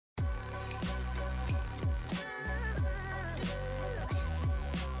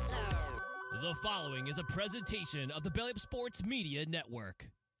following is a presentation of the Belly Up Sports Media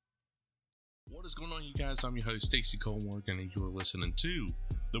Network. What is going on, you guys? I'm your host, Stacey Cole Morgan, and you're listening to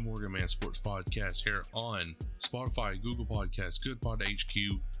the Morgan Man Sports Podcast here on Spotify, Google Podcasts, Good Pod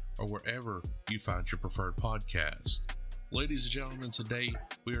HQ, or wherever you find your preferred podcast. Ladies and gentlemen, today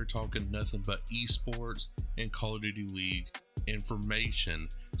we are talking nothing but esports and Call of Duty League information.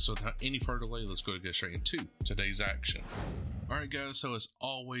 So without any further delay, let's go get straight into today's action. Alright guys, so as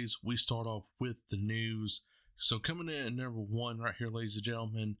always, we start off with the news. So coming in at number one right here, ladies and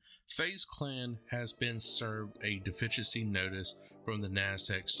gentlemen, FaZe Clan has been served a deficiency notice from the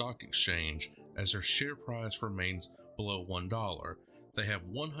NASDAQ Stock Exchange as their share price remains below $1. They have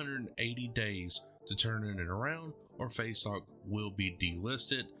 180 days to turn it around or FaZe stock will be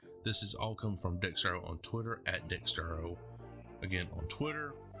delisted. This is all come from Dextero on Twitter at Dextero, again on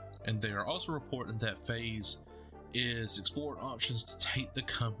Twitter. And they are also reporting that FaZe is exploring options to take the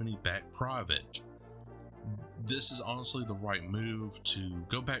company back private. This is honestly the right move to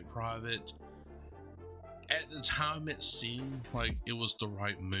go back private. At the time, it seemed like it was the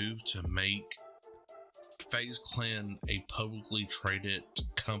right move to make FaZe Clan a publicly traded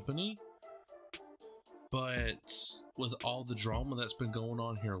company. But with all the drama that's been going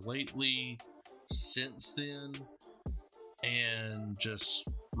on here lately, since then, and just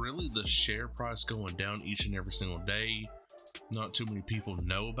really the share price going down each and every single day, not too many people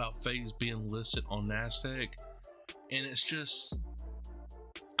know about FaZe being listed on NASDAQ. And it's just,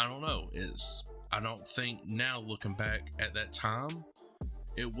 I don't know, I don't think now looking back at that time,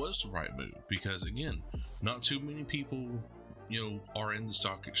 it was the right move because again, not too many people, are in the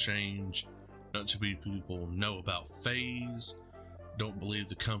stock exchange. Not too many people know about FaZe, don't believe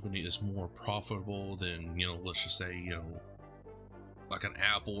the company is more profitable than, let's just say, like an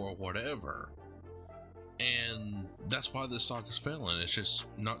Apple or whatever. And that's why the stock is failing. It's just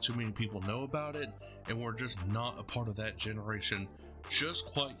not too many people know about it, and we're just not a part of that generation just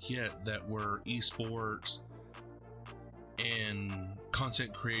quite yet that where esports and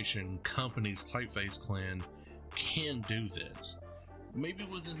content creation companies like FaZe Clan can do this. Maybe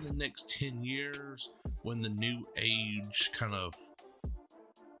within the next 10 years, when the new age kind of,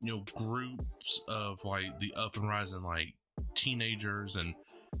 groups of like the up and rising like teenagers and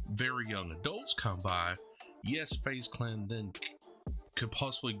very young adults come by, yes, FaZe Clan then could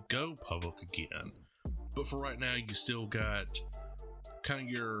possibly go public again. But for right now, you still got kind of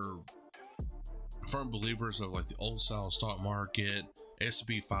your firm believers of like the old style stock market,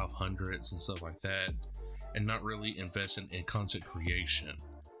 S&P 500s and stuff like that, and not really investing in content creation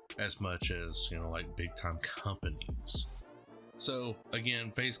as much as, like big time companies. So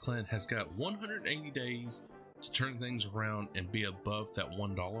again, FaZe Clan has got 180 days to turn things around and be above that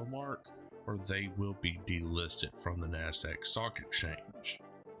 $1 mark, or they will be delisted from the NASDAQ Stock Exchange.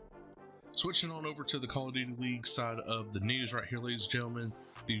 Switching on over to the Call of Duty League side of the news right here, ladies and gentlemen,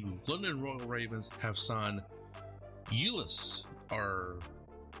 the London Royal Ravens have signed Ulyss, or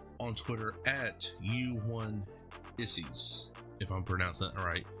on Twitter at U1Isses, if I'm pronouncing that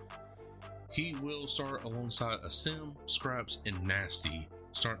right. He will start alongside Asim, Scraps, and Nasty,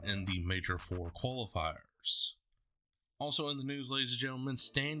 starting in the Major 4 qualifiers. Also in the news, ladies and gentlemen,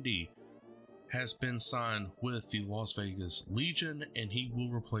 Standy has been signed with the Las Vegas Legion, and he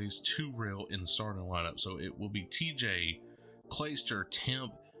will replace 2Rail in the starting lineup. So it will be TJ, Clayster,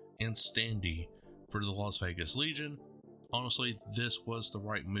 Temp, and Standy for the Las Vegas Legion. Honestly, this was the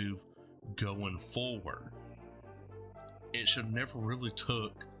right move going forward. It should never really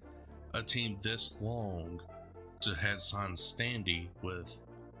took a team this long to have signed Standy with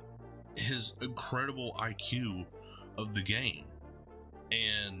his incredible IQ of the game.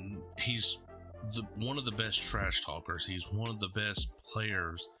 And he's one of the best trash talkers. He's one of the best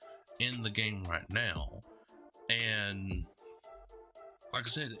players in the game right now. And like I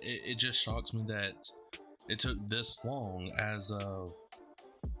said, it just shocks me that it took this long as of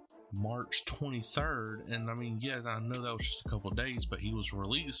March 23rd. And I mean, yeah, I know that was just a couple of days, but he was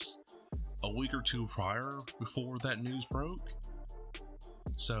released a week or two prior before that news broke.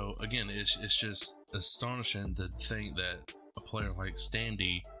 So again, it's just astonishing to think that a player like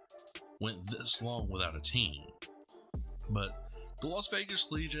Standy went this long without a team. But the Las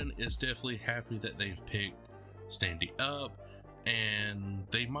Vegas Legion is definitely happy that they've picked Standy up, and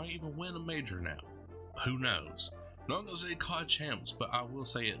they might even win a major now. Who knows? Not gonna say COD champs, but I will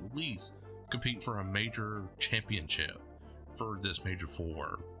say at least compete for a major championship for this Major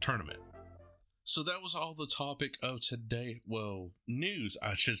 4 tournament. So that was all the topic of today. Well, news,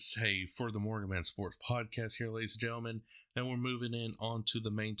 I should say, for the Morgan Man Sports Podcast here, ladies and gentlemen. And we're moving in on to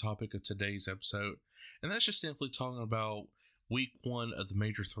the main topic of today's episode. And that's just simply talking about week 1 of the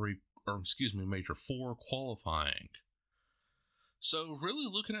Major 3 Major 4 qualifying. So really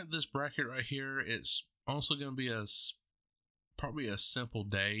looking at this bracket right here, it's also going to be probably a simple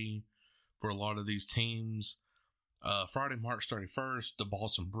day for a lot of these teams. Friday, March 31st, the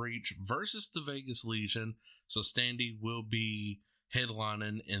Boston Breach versus the Vegas Legion. So Standy will be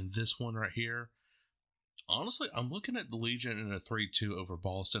headlining in this one right here. Honestly, I'm looking at the Legion in a 3-2 over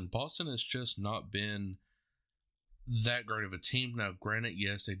Boston. Boston has just not been that great of a team. Now, granted,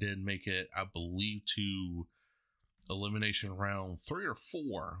 yes, they did make it, I believe, to elimination round 3 or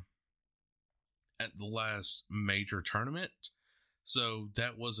 4 at the last major tournament. So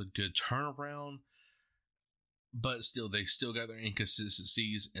that was a good turnaround. But still, they still got their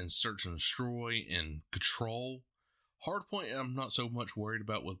inconsistencies in Search and Destroy and Control. Hardpoint, I'm not so much worried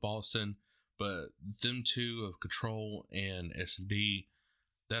about with Boston, but them two of Control and S&D,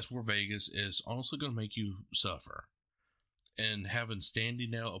 that's where Vegas is honestly going to make you suffer. And having Standy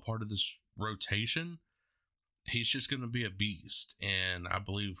now a part of this rotation, he's just going to be a beast. And I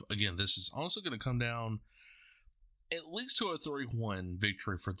believe, again, this is also going to come down at least to a 3-1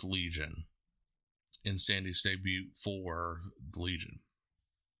 victory for the Legion in Standy's debut for the Legion.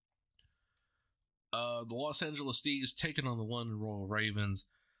 The Los Angeles Thieves taking on the London Royal Ravens.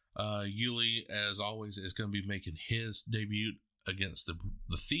 Yuli, as always, is going to be making his debut against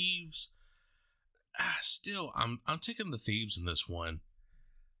the Thieves. Still, I'm taking the Thieves in this one.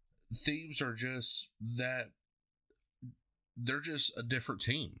 Thieves are just that. They're just a different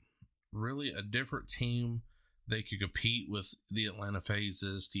team. Really a different team. They could compete with the Atlanta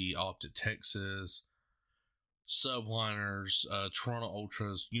Phases, the Optic Texas, Subliners, Toronto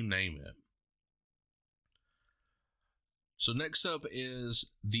Ultras, you name it. So next up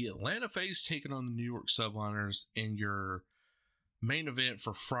is the Atlanta Phase taking on the New York Subliners in your main event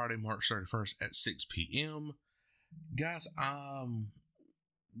for Friday, March 31st at 6 p.m. Guys,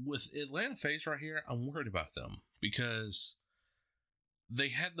 with Atlanta Phase right here, I'm worried about them because they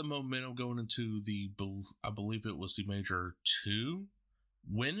had the momentum going into I believe it was the Major 2,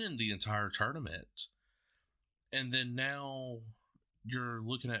 winning the entire tournament. And then now you're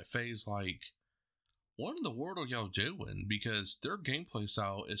looking at Phase like, what in the world are y'all doing? Because their gameplay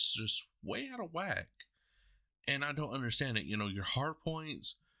style is just way out of whack. And I don't understand it. You know, your hard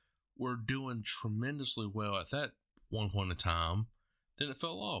points were doing tremendously well at that one point in time. Then it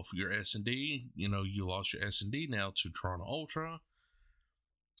fell off. Your S&D, you lost your S&D now to Toronto Ultra.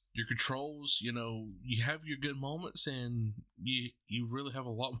 Your controls, you have your good moments and you really have a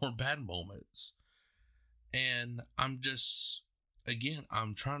lot more bad moments. And I'm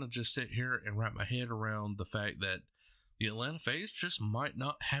trying to just sit here and wrap my head around the fact that the Atlanta Phase just might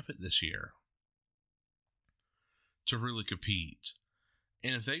not have it this year to really compete.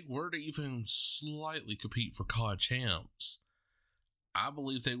 And if they were to even slightly compete for COD champs, I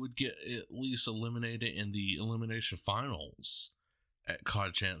believe they would get at least eliminated in the elimination finals at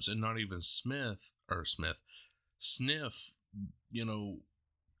COD champs, and not even Sniff,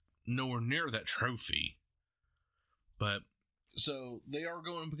 nowhere near that trophy. But so they are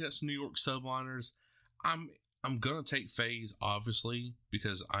going up against New York Subliners. I'm gonna take FaZe, obviously,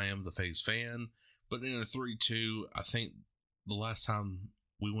 because I am the FaZe fan. But in a 3-2, I think the last time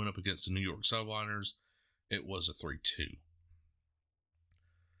we went up against the New York Subliners, it was a 3-2.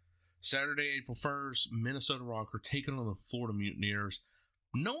 Saturday, April 1st, Minnesota Rocker taking on the Florida Mutineers.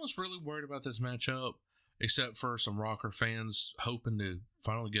 No one's really worried about this matchup, except for some Rocker fans hoping to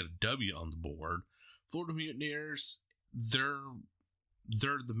finally get a W on the board. Florida Mutineers, they're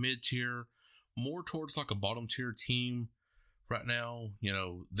the mid-tier, more towards like a bottom-tier team right now.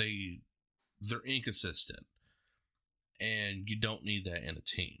 They're inconsistent, and you don't need that in a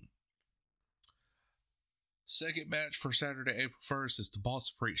team. Second match for Saturday, April 1st is the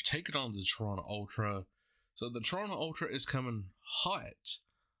Boston Breach taking on the Toronto Ultra. So the Toronto Ultra is coming hot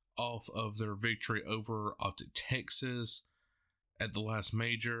off of their victory over Optic Texas at the last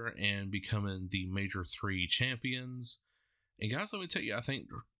major and becoming the Major 3 champions. And guys, let me tell you, I think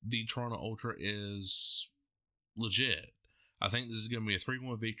the Toronto Ultra is legit. I think this is going to be a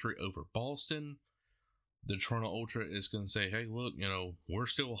 3-1 victory over Boston. The Toronto Ultra is going to say, hey, look, we're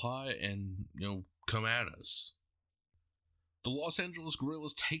still high and, come at us. The Los Angeles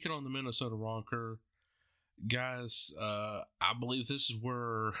Guerrillas taking on the Minnesota Rocker. Guys, I believe this is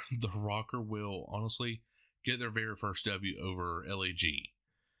where the Rocker will honestly get their very first W over LAG.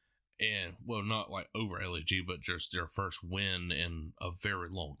 And, well, not like over LAG, but just their first win in a very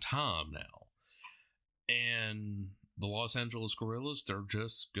long time now. And the Los Angeles Guerrillas, they're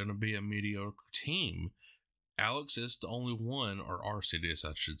just going to be a mediocre team. Alex is the only one, or Arcidius,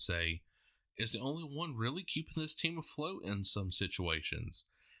 I should say, is the only one really keeping this team afloat in some situations.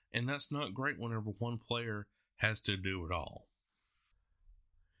 And that's not great whenever one player has to do it all.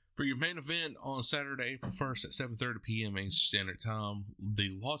 For your main event on Saturday, April 1st at 7:30 p.m. Eastern Standard Time,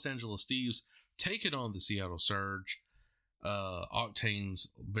 the Los Angeles Thieves take it on the Seattle Surge.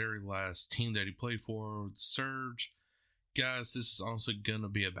 Octane's very last team that he played for, the Surge. Guys, this is honestly going to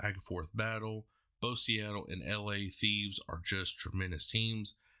be a back and forth battle. Both Seattle and LA Thieves are just tremendous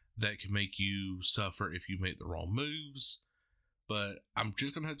teams that can make you suffer if you make the wrong moves. But I'm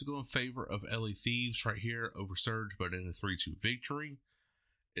just going to have to go in favor of LA Thieves right here over Surge, but in a 3-2 victory.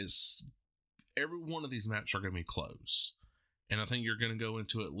 Every one of these maps are going to be close. And I think you're going to go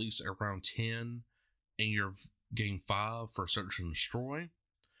into at least around 10 in your game 5 for Search and Destroy.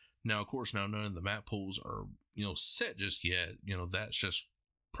 Now, of course, none of the map pools are, set just yet. That's just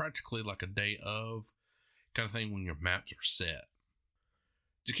practically like a day of kind of thing when your maps are set.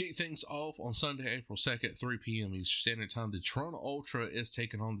 To kick things off on Sunday, April 2nd at 3 p.m. Eastern Standard Time, the Toronto Ultra is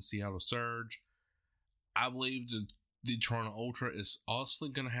taking on the Seattle Surge. I believe the Toronto Ultra is honestly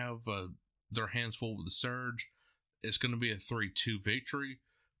going to have their hands full with the Surge. It's going to be a 3-2 victory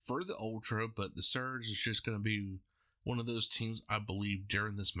for the Ultra, but the Surge is just going to be one of those teams, I believe,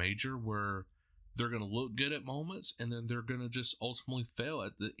 during this major where they're going to look good at moments and then they're going to just ultimately fail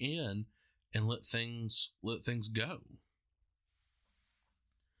at the end and let things go.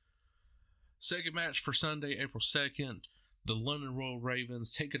 Second match for Sunday, April 2nd, the London Royal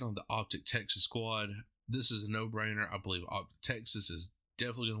Ravens taking on the Optic Texas squad. This is a no-brainer. I believe Optic Texas is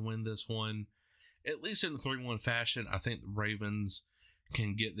definitely going to win this one, at least in a 3-1 fashion. I think the Ravens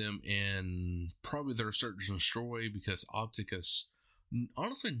can get them in probably their Search and Destroy because Optic has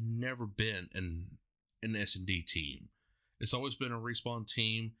honestly never been an S&D team. It's always been a Respawn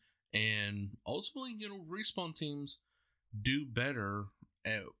team, and ultimately, Respawn teams do better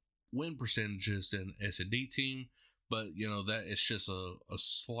at win percentages than S&D team, but that is just a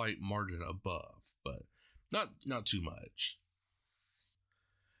slight margin above, but not too much.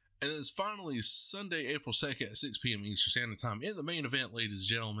 And then finally, Sunday, April 2nd at 6 p.m. Eastern Standard Time, in the main event, ladies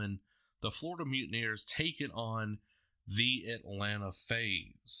and gentlemen, the Florida Mutineers take it on the Atlanta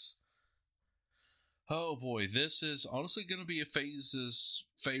FaZe. Oh boy, this is honestly going to be a FaZe's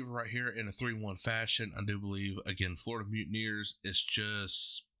favor right here in a 3-1 fashion. I do believe, again, Florida Mutineers is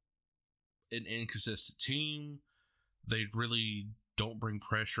just an inconsistent team. They really don't bring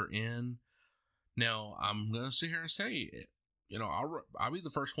pressure in. Now, I'm going to sit here and say, I'll be the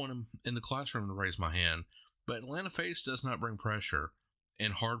first one in the classroom to raise my hand, but Atlanta FaZe does not bring pressure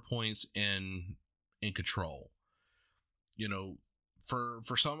and hard points and in control. For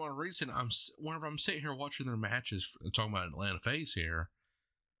some odd reason, whenever I'm sitting here watching their matches, talking about Atlanta FaZe here,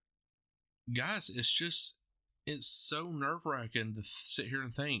 guys, it's so nerve-wracking to sit here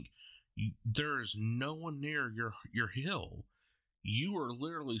and think, there is no one near your hill. You are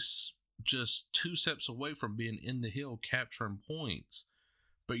literally just 2 steps away from being in the hill capturing points,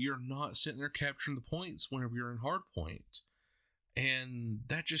 but you're not sitting there capturing the points whenever you're in hard point. And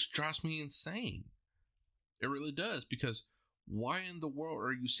that just drives me insane. It really does, because why in the world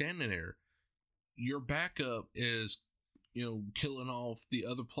are you standing there? Your backup is, killing off the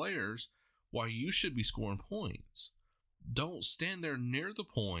other players while you should be scoring points. Don't stand there near the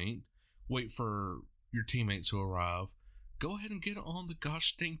point, wait for your teammates to arrive. Go ahead and get on the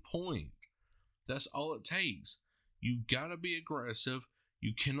gosh dang point. That's all it takes. You gotta be aggressive.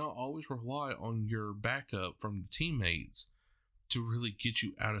 You cannot always rely on your backup from the teammates to really get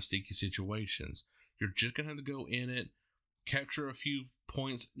you out of sticky situations. You're just gonna have to go in it, capture a few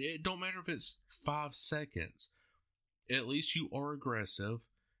points. It don't matter if it's 5 seconds. At least you are aggressive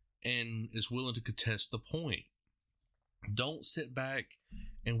and is willing to contest the point. Don't sit back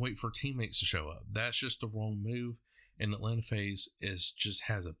and wait for teammates to show up. That's just the wrong move. And Atlanta FaZe just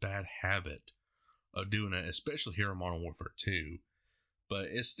has a bad habit of doing it, especially here in Modern Warfare 2. But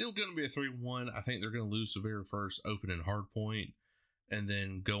it's still going to be a 3-1. I think they're going to lose the very first opening hardpoint and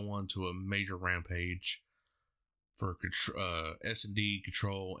then go on to a major rampage for S&D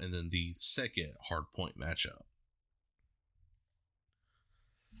control and then the second hardpoint matchup.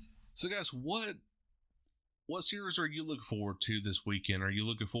 So guys, what series are you looking forward to this weekend? Are you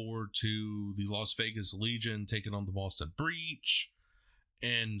looking forward to the Las Vegas Legion taking on the Boston Breach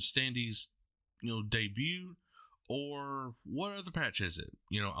and Standy's, debut? Or what other match is it?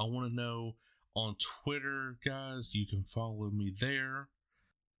 I want to know on Twitter, guys. You can follow me there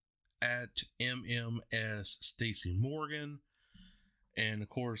at MMS Stacy Morgan. And of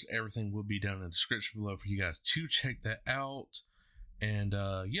course, everything will be down in the description below for you guys to check that out. And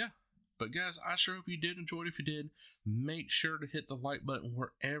yeah. But guys, I sure hope you did enjoy it. If you did, make sure to hit the like button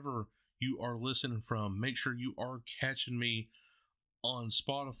wherever you are listening from. Make sure you are catching me on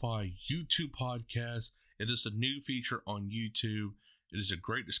Spotify, YouTube podcasts. It is a new feature on YouTube. It is a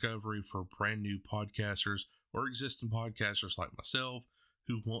great discovery for brand new podcasters or existing podcasters like myself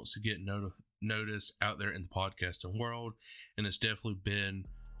who wants to get noticed out there in the podcasting world. And it's definitely been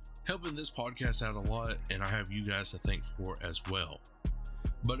helping this podcast out a lot, and I have you guys to thank for as well.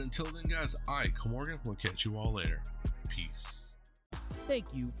 But until then, guys, Morgan, will catch you all later. Peace. Thank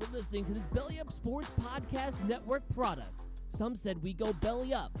you for listening to this Belly Up Sports Podcast Network product. Some said we go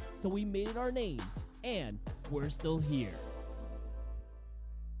belly up, so we made it our name, and we're still here.